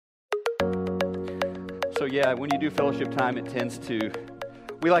So yeah, when you do fellowship time, it tends to,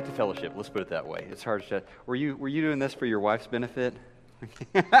 we like to fellowship, let's put it that way. It's hard to, were you doing this for your wife's benefit?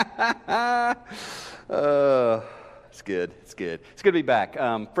 It's good. It's good to be back.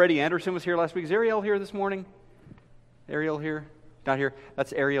 Freddie Anderson was here last week. Is Ariel here this morning? Ariel here? Not here?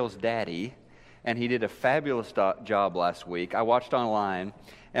 That's Ariel's daddy, and he did a fabulous job last week. I watched online,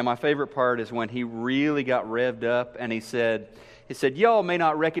 and my favorite part is when he really got revved up, and he said, y'all may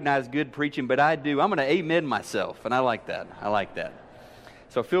not recognize good preaching, but I do. I'm going to amen myself, and I like that.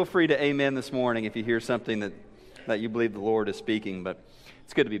 So feel free to amen this morning if you hear something that you believe the Lord is speaking, but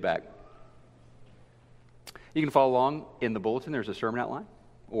it's good to be back. You can follow along in the bulletin. There's a sermon outline,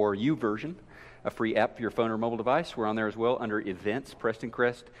 or YouVersion, a free app for your phone or mobile device. We're on there as well under events, Preston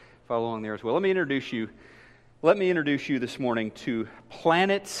Crest. Follow along there as well. Let me introduce you this morning to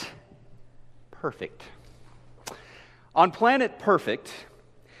Planet Perfect. On Planet Perfect,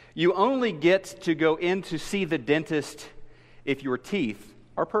 you only get to go in to see the dentist if your teeth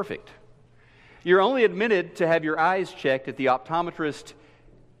are perfect. You're only admitted to have your eyes checked at the optometrist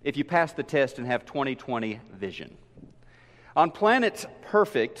if you pass the test and have 20/20 vision. On Planet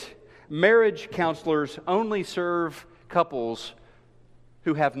Perfect, marriage counselors only serve couples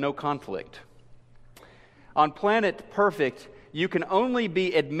who have no conflict. On Planet Perfect, you can only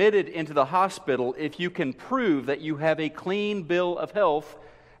be admitted into the hospital if you can prove that you have a clean bill of health.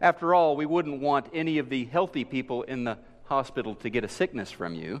 After all, we wouldn't want any of the healthy people in the hospital to get a sickness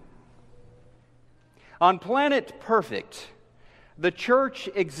from you. On Planet Perfect, the church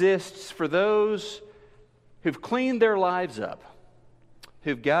exists for those who've cleaned their lives up,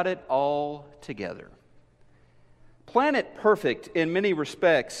 who've got it all together. Planet Perfect, in many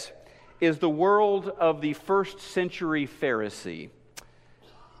respects, is the world of the first century Pharisee.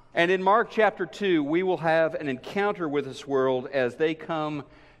 And in Mark chapter 2, we will have an encounter with this world as they come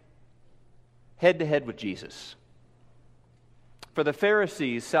head to head with Jesus. For the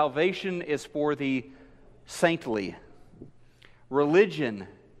Pharisees, salvation is for the saintly, religion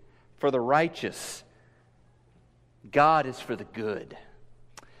for the righteous, God is for the good.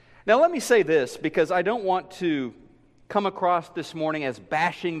 Now let me say this, because I don't want to come across this morning as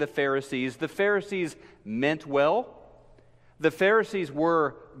bashing the Pharisees. The Pharisees meant well. The Pharisees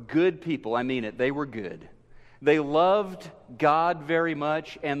were good people. I mean it. They were good. They loved God very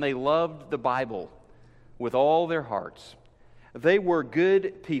much, and they loved the Bible with all their hearts. They were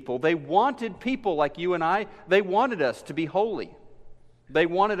good people. They wanted people like you and I. They wanted us to be holy. They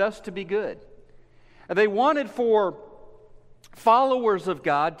wanted us to be good. They wanted for followers of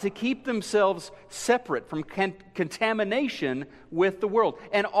God to keep themselves separate from contamination with the world.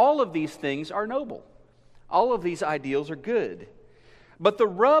 And all of these things are noble. All of these ideals are good. But the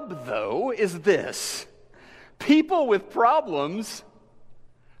rub, though, is this. People with problems,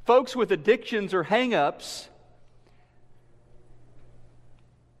 folks with addictions or hang-ups,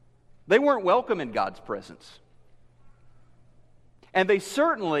 they weren't welcome in God's presence. And they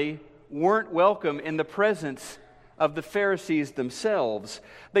certainly weren't welcome in the presence of the Pharisees themselves.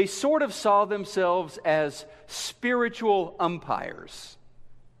 They sort of saw themselves as spiritual umpires,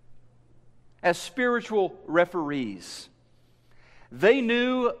 as spiritual referees. They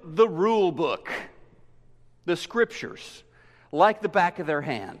knew the rule book, the scriptures, like the back of their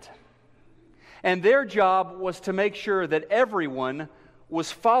hand. And their job was to make sure that everyone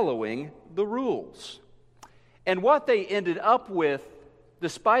was following the rules. And what they ended up with,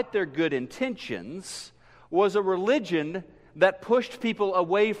 despite their good intentions, was a religion that pushed people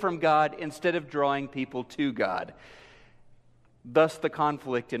away from God instead of drawing people to God. Thus the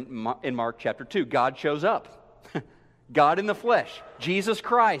conflict in Mark chapter 2. God shows up. God in the flesh, Jesus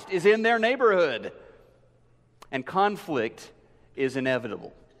Christ, is in their neighborhood. And conflict is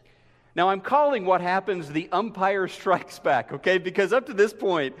inevitable. Now I'm calling what happens the umpire strikes back, okay? Because up to this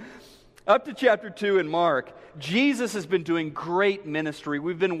point, up to chapter 2 in Mark, Jesus has been doing great ministry.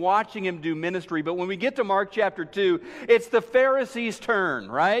 We've been watching him do ministry, but when we get to Mark chapter 2, it's the Pharisees' turn,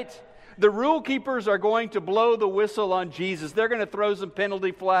 right? The rule keepers are going to blow the whistle on Jesus. They're going to throw some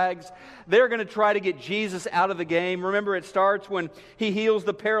penalty flags. They're going to try to get Jesus out of the game. Remember, it starts when he heals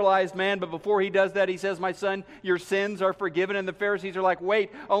the paralyzed man, but before he does that, he says, "My son, your sins are forgiven." And the Pharisees are like,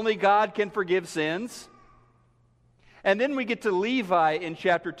 wait, only God can forgive sins? And then we get to Levi in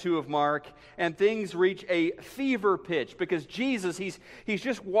chapter 2 of Mark, and things reach a fever pitch because Jesus, he's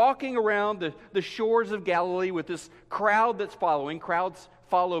just walking around the shores of Galilee with this crowd that's following. Crowds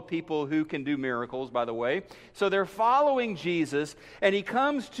follow people who can do miracles, by the way. So they're following Jesus, and he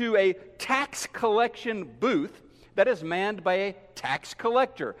comes to a tax collection booth that is manned by a tax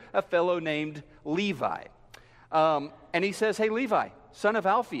collector, a fellow named Levi. And he says, "Hey, Levi, son of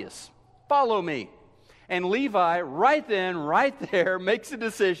Alphaeus, follow me." And Levi, right then, right there, makes a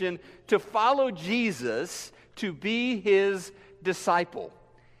decision to follow Jesus, to be his disciple.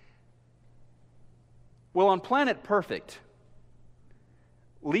 Well, on Planet Perfect,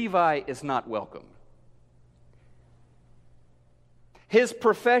 Levi is not welcome. His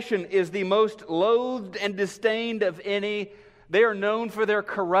profession is the most loathed and disdained of any. They are known for their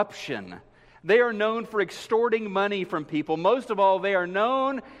corruption. They are known for extorting money from people. Most of all, they are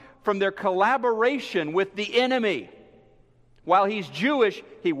known from their collaboration with the enemy. While he's Jewish,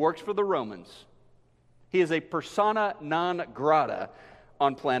 he works for the Romans. He is a persona non grata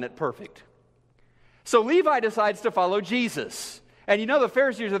on Planet Perfect. So Levi decides to follow Jesus. And you know the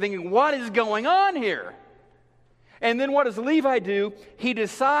Pharisees are thinking, what is going on here? And then what does Levi do? He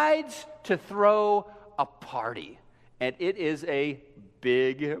decides to throw a party. And it is a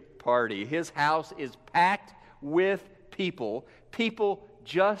big party. His house is packed with people. People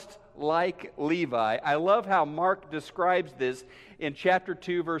just like Levi. I love how Mark describes this in chapter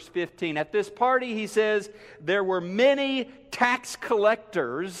 2, verse 15. At this party, he says, there were many tax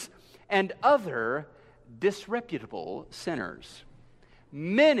collectors and other disreputable sinners.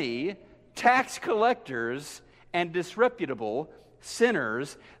 Many tax collectors and disreputable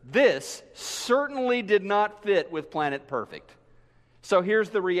sinners. This certainly did not fit with Planet Perfect. So here's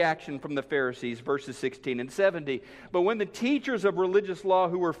the reaction from the Pharisees, verses 16 and 70. But when the teachers of religious law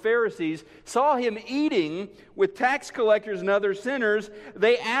who were Pharisees saw him eating with tax collectors and other sinners,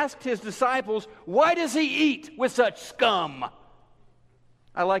 they asked his disciples, why does he eat with such scum?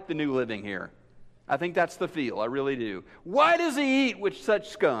 I like the New Living here. I think that's the feel, I really do. Why does he eat with such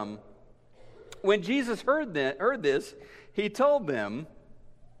scum? When Jesus heard this, he told them,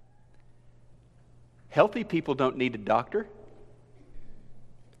 healthy people don't need a doctor.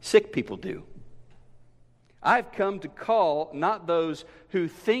 Sick people do. I've come to call not those who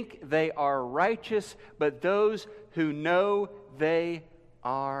think they are righteous, but those who know they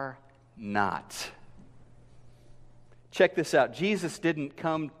are not. Check this out. Jesus didn't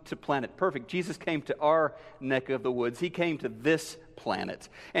come to Planet Perfect. Jesus came to our neck of the woods. He came to this planet.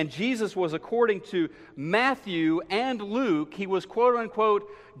 And Jesus was, according to Matthew and Luke, he was, quote unquote,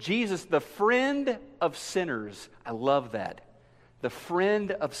 Jesus, the friend of sinners. I love that. The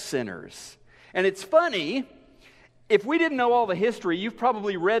friend of sinners. And it's funny, if we didn't know all the history, you've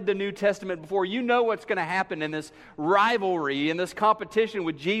probably read the New Testament before. You know what's going to happen in this rivalry, in this competition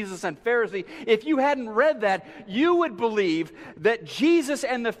with Jesus and Pharisee. If you hadn't read that, you would believe that Jesus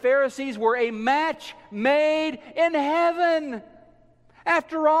and the Pharisees were a match made in heaven.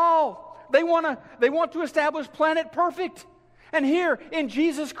 After all, they want to establish Planet Perfect. And here in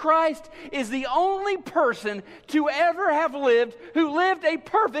Jesus Christ is the only person to ever have lived who lived a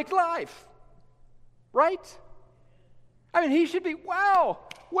perfect life. Right? I mean, he should be, wow,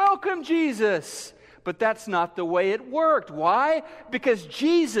 welcome Jesus. But that's not the way it worked. Why? Because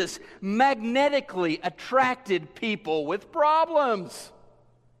Jesus magnetically attracted people with problems.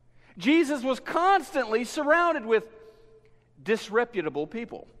 Jesus was constantly surrounded with disreputable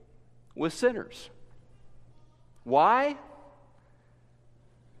people, with sinners. Why?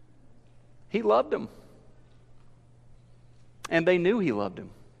 He loved them. And they knew he loved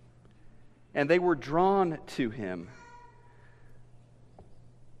them. And they were drawn to him.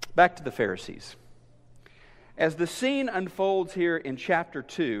 Back to the Pharisees. As the scene unfolds here in chapter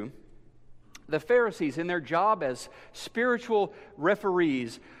 2, the Pharisees, in their job as spiritual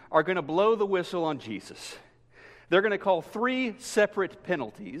referees, are going to blow the whistle on Jesus. They're going to call 3 separate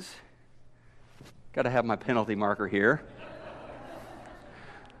penalties. Got to have my penalty marker here.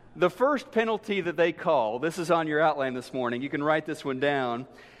 The first penalty that they call, this is on your outline this morning, you can write this one down.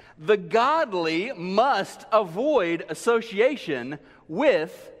 The godly must avoid association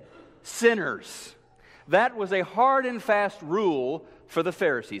with sinners. That was a hard and fast rule for the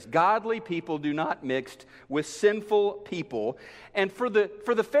Pharisees. Godly people do not mix with sinful people. And for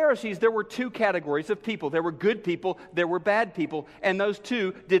the Pharisees, there were 2 categories of people. There were good people, there were bad people, and those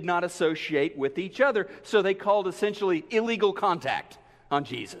 2 did not associate with each other. So they called essentially illegal contact on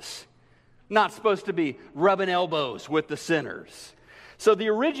Jesus. Not supposed to be rubbing elbows with the sinners. So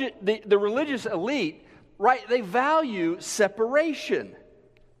the religious elite, right, they value separation.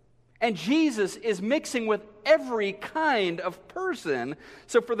 And Jesus is mixing with every kind of person.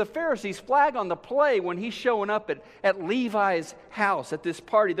 So for the Pharisees, flag on the play when he's showing up at Levi's house at this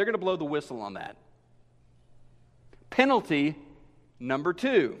party, they're going to blow the whistle on that. Penalty number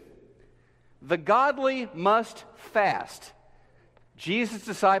 2. The godly must fast. Jesus'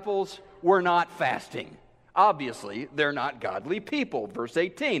 disciples were not fasting. Obviously, they're not godly people. Verse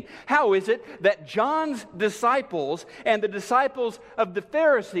 18. How is it that John's disciples and the disciples of the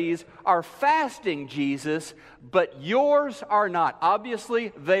Pharisees are fasting, Jesus, but yours are not?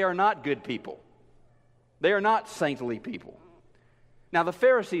 Obviously, they are not good people. They are not saintly people. Now, the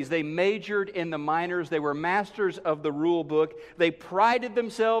Pharisees, they majored in the minors. They were masters of the rule book. They prided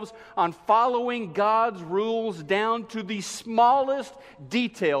themselves on following God's rules down to the smallest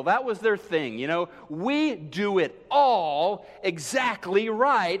detail. That was their thing. You know, we do it all exactly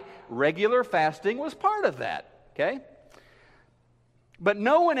right. Regular fasting was part of that, okay? But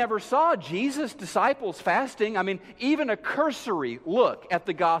no one ever saw Jesus' disciples fasting. I mean, even a cursory look at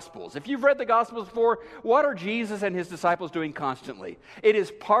the Gospels. If you've read the Gospels before, what are Jesus and his disciples doing constantly? It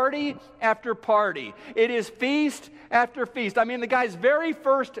is party after party. It is feast after feast. I mean, the guy's very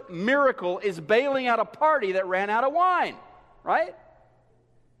first miracle is bailing out a party that ran out of wine, right?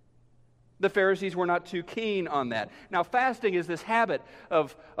 The Pharisees were not too keen on that. Now, fasting is this habit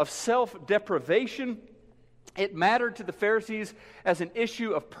of self-deprivation. It mattered to the Pharisees as an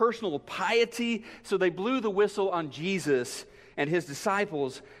issue of personal piety, so they blew the whistle on Jesus and his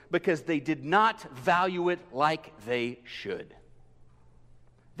disciples because they did not value it like they should.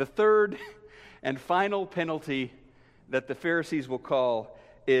 The third and final penalty that the Pharisees will call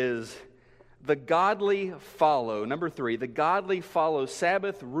is the godly follow. Number 3, the godly follow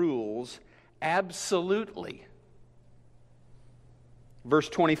Sabbath rules absolutely. Verse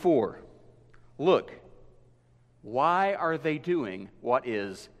 24, look. Why are they doing what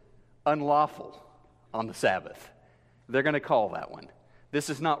is unlawful on the Sabbath? They're going to call that one. This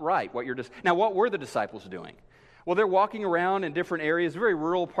is not right. Now, what were the disciples doing? Well, they're walking around in different areas, very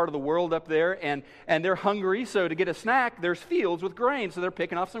rural part of the world up there, and they're hungry, so to get a snack, there's fields with grain, so they're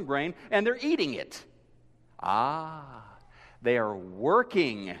picking off some grain, and they're eating it. They are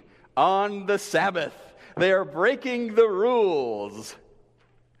working on the Sabbath. They are breaking the rules.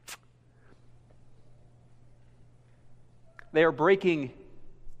 They are breaking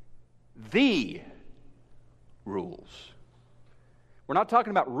the rules. We're not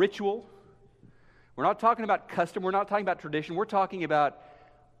talking about ritual. We're not talking about custom. We're not talking about tradition. We're talking about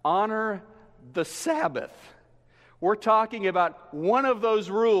honor the Sabbath. We're talking about one of those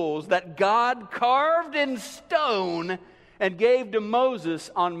rules that God carved in stone and gave to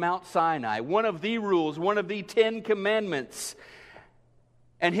Moses on Mount Sinai. One of the rules, one of the 10 commandments.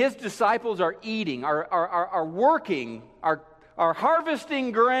 And his disciples are eating, are working, are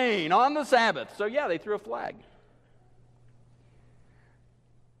harvesting grain on the Sabbath. So yeah, they threw a flag.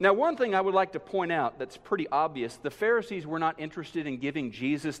 Now, one thing I would like to point out that's pretty obvious, the Pharisees were not interested in giving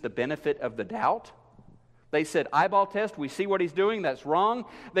Jesus the benefit of the doubt. They said, eyeball test, we see what he's doing, that's wrong.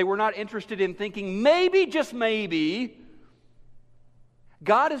 They were not interested in thinking, maybe, just maybe,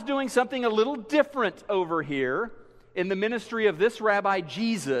 God is doing something a little different over here in the ministry of this rabbi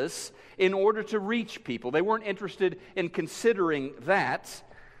Jesus in order to reach people. They weren't interested in considering that.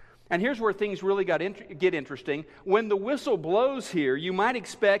 And here's where things really get interesting. When the whistle blows here, you might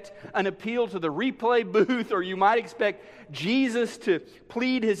expect an appeal to the replay booth, or you might expect Jesus to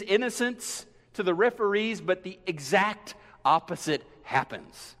plead his innocence to the referees, but the exact opposite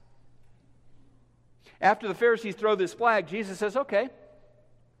happens. After the Pharisees throw this flag, Jesus says, okay,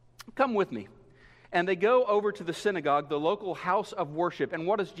 come with me. And they go over to the synagogue, the local house of worship. And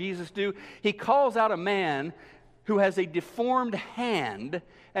what does Jesus do? He calls out a man who has a deformed hand,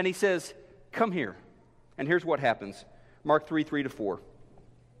 and he says, come here. And here's what happens. Mark 3:3-4.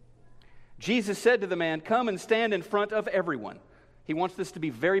 Jesus said to the man, come and stand in front of everyone. He wants this to be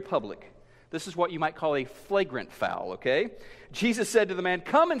very public. This is what you might call a flagrant foul, okay? Jesus said to the man,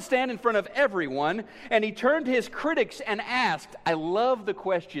 come and stand in front of everyone. And he turned to his critics and asked, I love the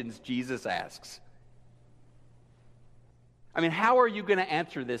questions Jesus asks. I mean, how are you going to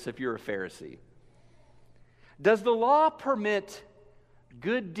answer this if you're a Pharisee? Does the law permit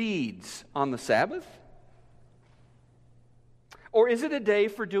good deeds on the Sabbath? Or is it a day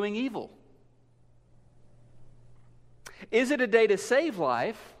for doing evil? Is it a day to save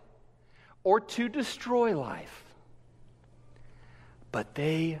life or to destroy life? But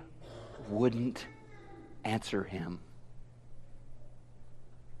they wouldn't answer him.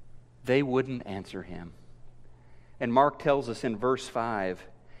 They wouldn't answer him. And Mark tells us in verse 5,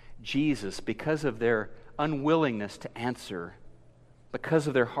 Jesus, because of their unwillingness to answer, because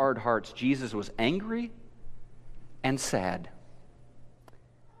of their hard hearts, Jesus was angry and sad.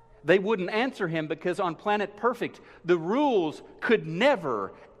 They wouldn't answer him because on Planet Perfect, the rules could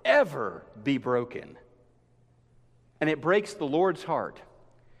never, ever be broken. And it breaks the Lord's heart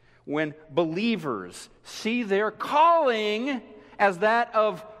when believers see their calling as that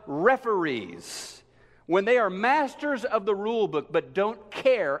of referees, when they are masters of the rule book but don't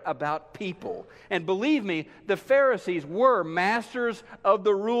care about people. And believe me, the Pharisees were masters of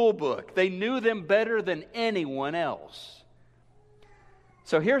the rule book. They knew them better than anyone else.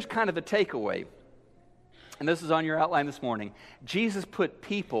 So here's kind of the takeaway, and this is on your outline this morning. Jesus put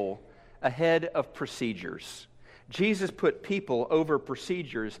people ahead of procedures. Jesus put people over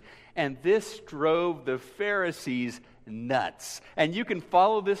procedures, and this drove the Pharisees nuts. And you can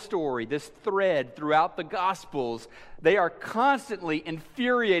follow this story, this thread throughout the Gospels. They are constantly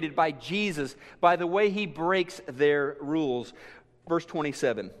infuriated by Jesus, by the way he breaks their rules. Verse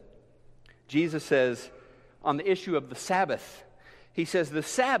 27, Jesus says on the issue of the Sabbath, he says, the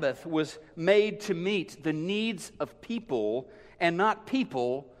Sabbath was made to meet the needs of people and not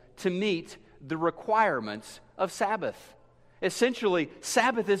people to meet the requirements of Sabbath. Essentially,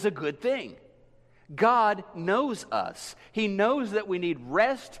 Sabbath is a good thing. God knows us. He knows that we need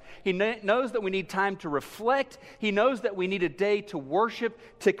rest. He knows that we need time to reflect. He knows that we need a day to worship,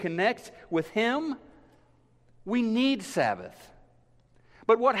 to connect with Him. We need Sabbath.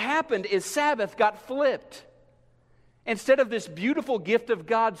 But what happened is Sabbath got flipped. Instead of this beautiful gift of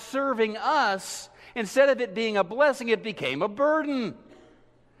God serving us, instead of it being a blessing, it became a burden.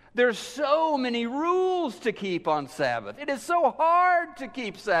 There's so many rules to keep on Sabbath. It is so hard to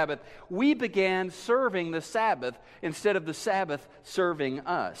keep Sabbath. We began serving the Sabbath instead of the Sabbath serving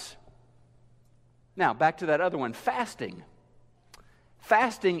us. Now, back to that other one, fasting.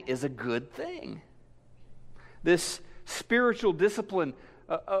 Fasting is a good thing. This spiritual discipline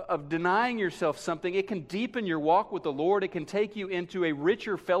of denying yourself something, it can deepen your walk with the Lord. It can take you into a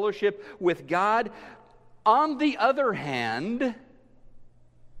richer fellowship with God. On the other hand,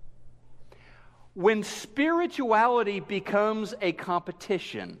 when spirituality becomes a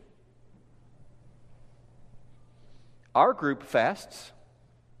competition, our group fasts,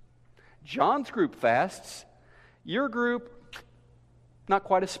 John's group fasts, your group, not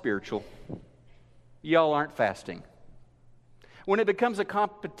quite as spiritual. Y'all aren't fasting. When it becomes a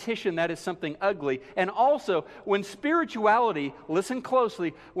competition, that is something ugly. And also, when spirituality, listen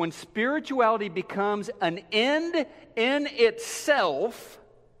closely, when spirituality becomes an end in itself,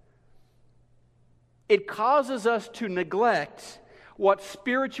 it causes us to neglect what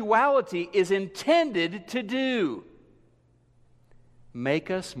spirituality is intended to do. Make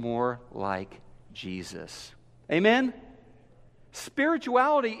us more like Jesus. Amen?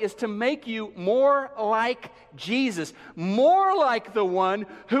 Spirituality is to make you more like Jesus, more like the one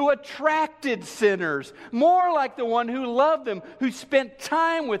who attracted sinners, more like the one who loved them, who spent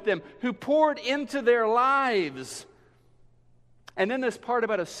time with them, who poured into their lives. And then this part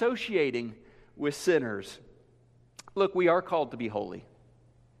about associating with sinners. Look, we are called to be holy.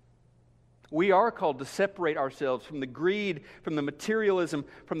 We are called to separate ourselves from the greed, from the materialism,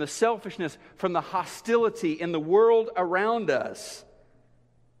 from the selfishness, from the hostility in the world around us.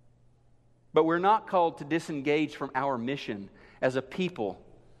 But we're not called to disengage from our mission as a people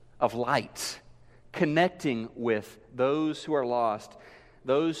of light, connecting with those who are lost,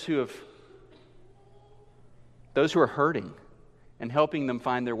 those who are hurting, and helping them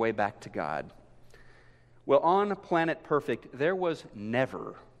find their way back to God. Well, on Planet Perfect, there was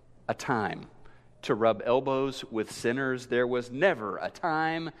never a time to rub elbows with sinners. There was never a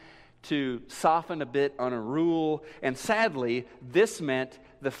time to soften a bit on a rule. And sadly, this meant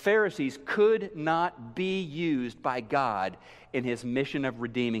the Pharisees could not be used by God in His mission of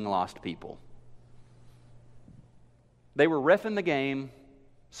redeeming lost people. They were reffing the game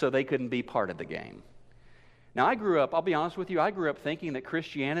so they couldn't be part of the game. Now, I'll be honest with you, I grew up thinking that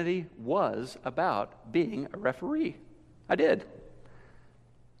Christianity was about being a referee. I did.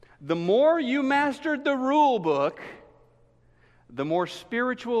 The more you mastered the rule book, the more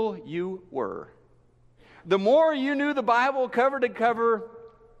spiritual you were. The more you knew the Bible cover to cover,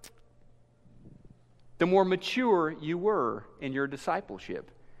 the more mature you were in your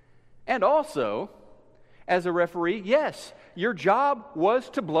discipleship. And also, as a referee, yes, your job was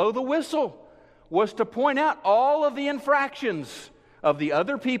to blow the whistle, was to point out all of the infractions of the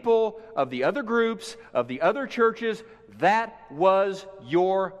other people, of the other groups, of the other churches. That was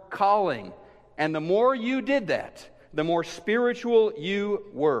your calling. And the more you did that, the more spiritual you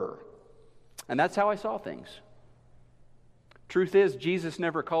were. And that's how I saw things. Truth is, Jesus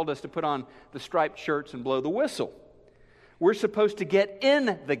never called us to put on the striped shirts and blow the whistle. We're supposed to get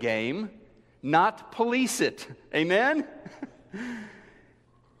in the game, not police it. Amen?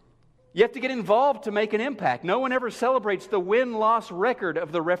 You have to get involved to make an impact. No one ever celebrates the win-loss record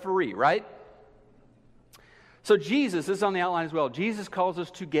of the referee, right? So Jesus, this is on the outline as well, Jesus calls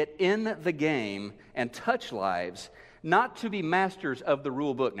us to get in the game and touch lives, not to be masters of the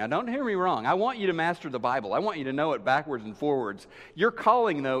rule book. Now, don't hear me wrong. I want you to master the Bible. I want you to know it backwards and forwards. Your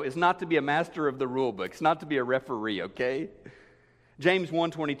calling, though, is not to be a master of the rule book. It's not to be a referee, okay? James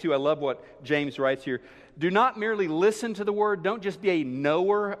 1:22, I love what James writes here. Do not merely listen to the word. Don't just be a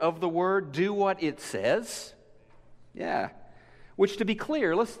knower of the word. Do what it says. Yeah. Which, to be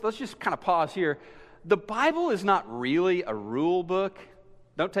clear, let's just kind of pause here. The Bible is not really a rule book.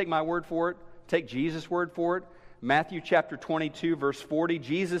 Don't take my word for it. Take Jesus' word for it. Matthew chapter 22, verse 40,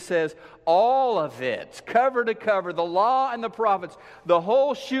 Jesus says, all of it, cover to cover, the law and the prophets, the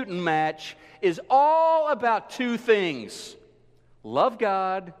whole shooting match is all about two things. Love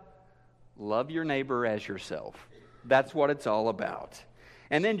God, love your neighbor as yourself. That's what it's all about.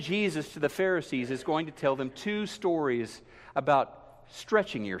 And then Jesus to the Pharisees is going to tell them two stories about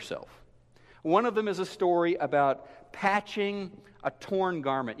stretching yourself. One of them is a story about patching a torn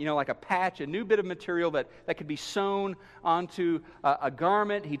garment. You know, like a patch, a new bit of material that could be sewn onto a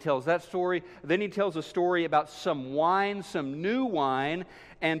garment. He tells that story. Then he tells a story about some wine, some new wine,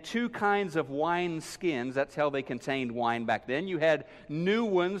 and two kinds of wine skins. That's how they contained wine back then. You had new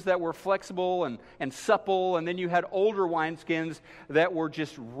ones that were flexible and supple, and then you had older wine skins that were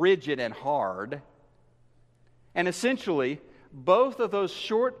just rigid and hard. And essentially, both of those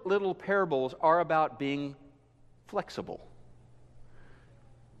short little parables are about being flexible,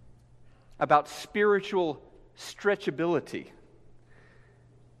 about spiritual stretchability,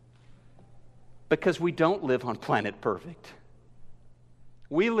 because we don't live on planet perfect.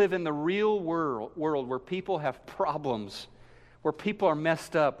 We live in the real world where people have problems, where people are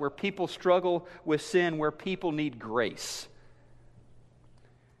messed up, where people struggle with sin, where people need grace.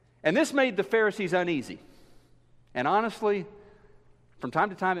 And this made the Pharisees uneasy. And honestly, from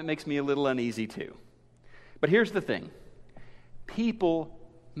time to time, it makes me a little uneasy too. But here's the thing. People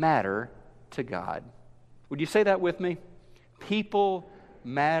matter to God. Would you say that with me? People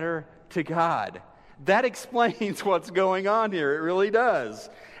matter to God. That explains what's going on here. It really does.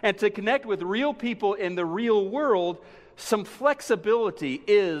 And to connect with real people in the real world, some flexibility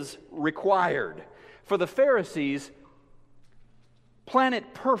is required. For the Pharisees,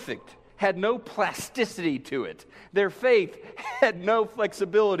 planet perfect had no plasticity to it. Their faith had no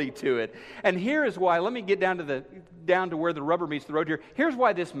flexibility to it. And here is why, let me get down to where the rubber meets the road here. Here's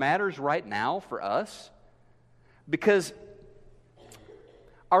why this matters right now for us. Because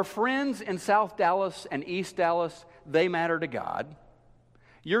our friends in South Dallas and East Dallas, they matter to God.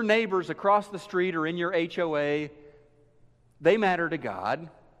 Your neighbors across the street or in your HOA, they matter to God.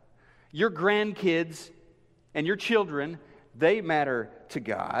 Your grandkids and your children, they matter to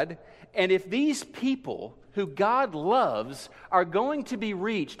God. And if these people who God loves are going to be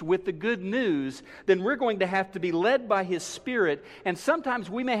reached with the good news, then we're going to have to be led by His Spirit, and sometimes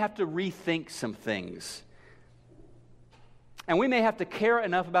we may have to rethink some things. And we may have to care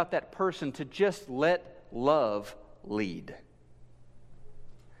enough about that person to just let love lead.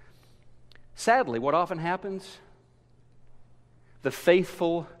 Sadly, what often happens? The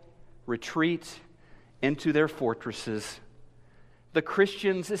faithful retreat into their fortresses. The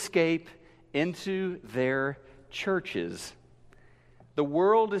Christians escape into their churches. The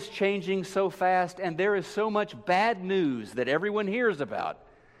world is changing so fast, and there is so much bad news that everyone hears about,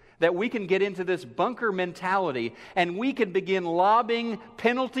 that we can get into this bunker mentality, and we can begin lobbing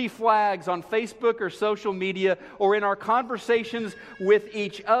penalty flags on Facebook or social media or in our conversations with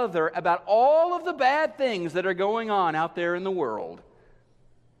each other about all of the bad things that are going on out there in the world.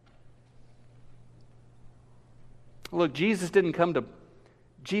 Look, Jesus didn't come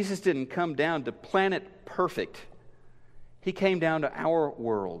down to planet perfect. He came down to our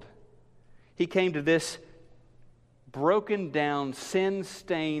world. He came to this broken down,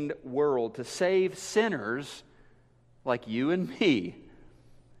 sin-stained world to save sinners like you and me.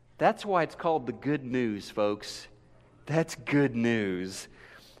 That's why it's called the good news, folks. That's good news.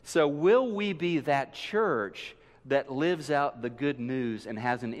 So will we be that church that lives out the good news and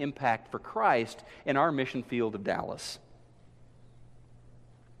has an impact for Christ in our mission field of Dallas?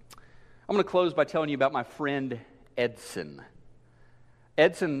 I'm going to close by telling you about my friend Edson.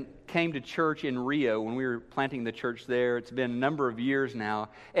 Edson came to church in Rio when we were planting the church there. It's been a number of years now.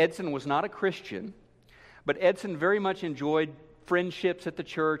 Edson was not a Christian, but Edson very much enjoyed friendships at the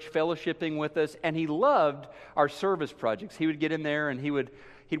church, fellowshipping with us, and he loved our service projects. He would get in there and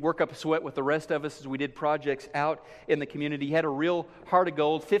he'd work up a sweat with the rest of us as we did projects out in the community. He had a real heart of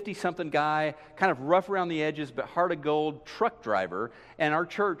gold, 50-something guy, kind of rough around the edges, but heart of gold truck driver. And our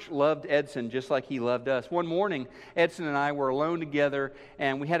church loved Edson just like he loved us. One morning, Edson and I were alone together,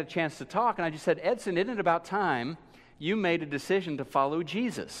 and we had a chance to talk. And I just said, Edson, isn't it about time you made a decision to follow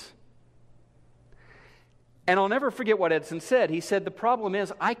Jesus? And I'll never forget what Edson said. He said, the problem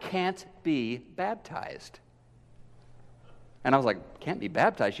is I can't be baptized. And I was like, can't be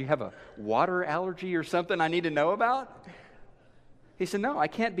baptized? You have a water allergy or something I need to know about? He said, no, I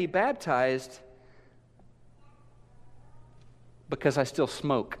can't be baptized because I still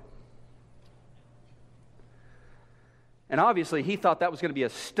smoke. And obviously, he thought that was going to be a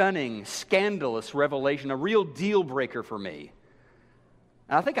stunning, scandalous revelation, a real deal breaker for me.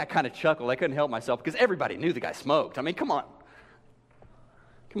 And I think I kind of chuckled. I couldn't help myself because everybody knew the guy smoked. I mean, come on.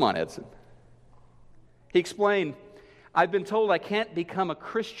 Come on, Edson. He explained, I've been told I can't become a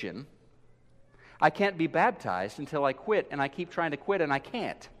Christian. I can't be baptized until I quit, and I keep trying to quit, and I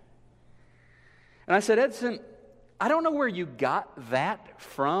can't. And I said, Edson, I don't know where you got that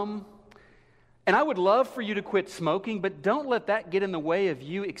from. And I would love for you to quit smoking, but don't let that get in the way of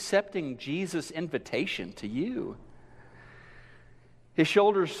you accepting Jesus' invitation to you. His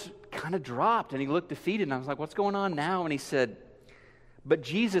shoulders kind of dropped, and he looked defeated, and I was like, what's going on now? And he said, but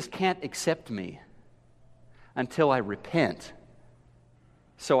Jesus can't accept me until I repent,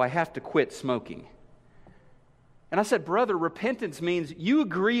 so I have to quit smoking. And I said, brother, repentance means you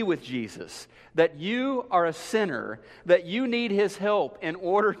agree with Jesus that you are a sinner, that you need His help in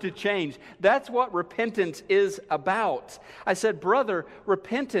order to change. That's what repentance is about. I said, brother,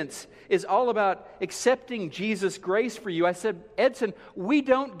 repentance is all about accepting Jesus' grace for you. I said, Edson, we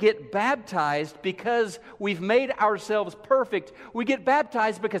don't get baptized because we've made ourselves perfect. We get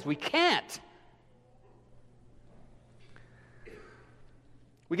baptized because we can't.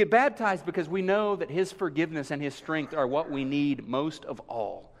 We get baptized because we know that His forgiveness and His strength are what we need most of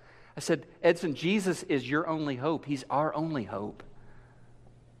all. I said, Edson, Jesus is your only hope. He's our only hope.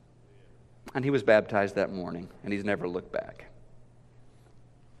 And he was baptized that morning, and he's never looked back.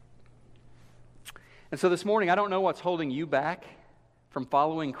 And so this morning, I don't know what's holding you back from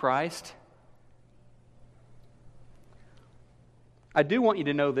following Christ. I do want you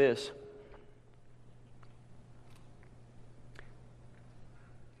to know this.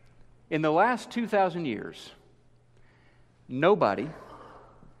 In the last 2,000 years, nobody,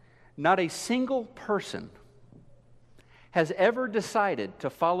 not a single person, has ever decided to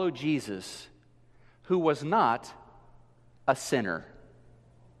follow Jesus who was not a sinner.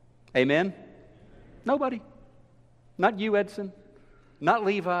 Amen? Nobody. Not you, Edson. Not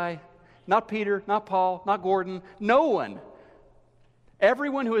Levi. Not Peter. Not Paul. Not Gordon. No one.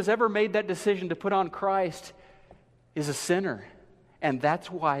 Everyone who has ever made that decision to put on Christ is a sinner. And that's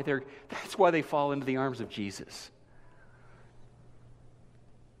why they fall into the arms of Jesus.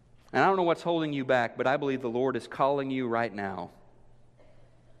 And I don't know what's holding you back, but I believe the Lord is calling you right now.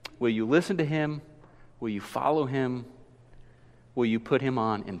 Will you listen to Him? Will you follow Him? Will you put Him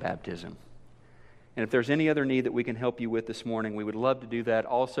on in baptism? And if there's any other need that we can help you with this morning, we would love to do that.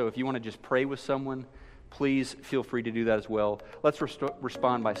 Also, if you want to just pray with someone, please feel free to do that as well. Let's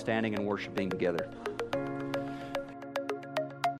respond by standing and worshiping together.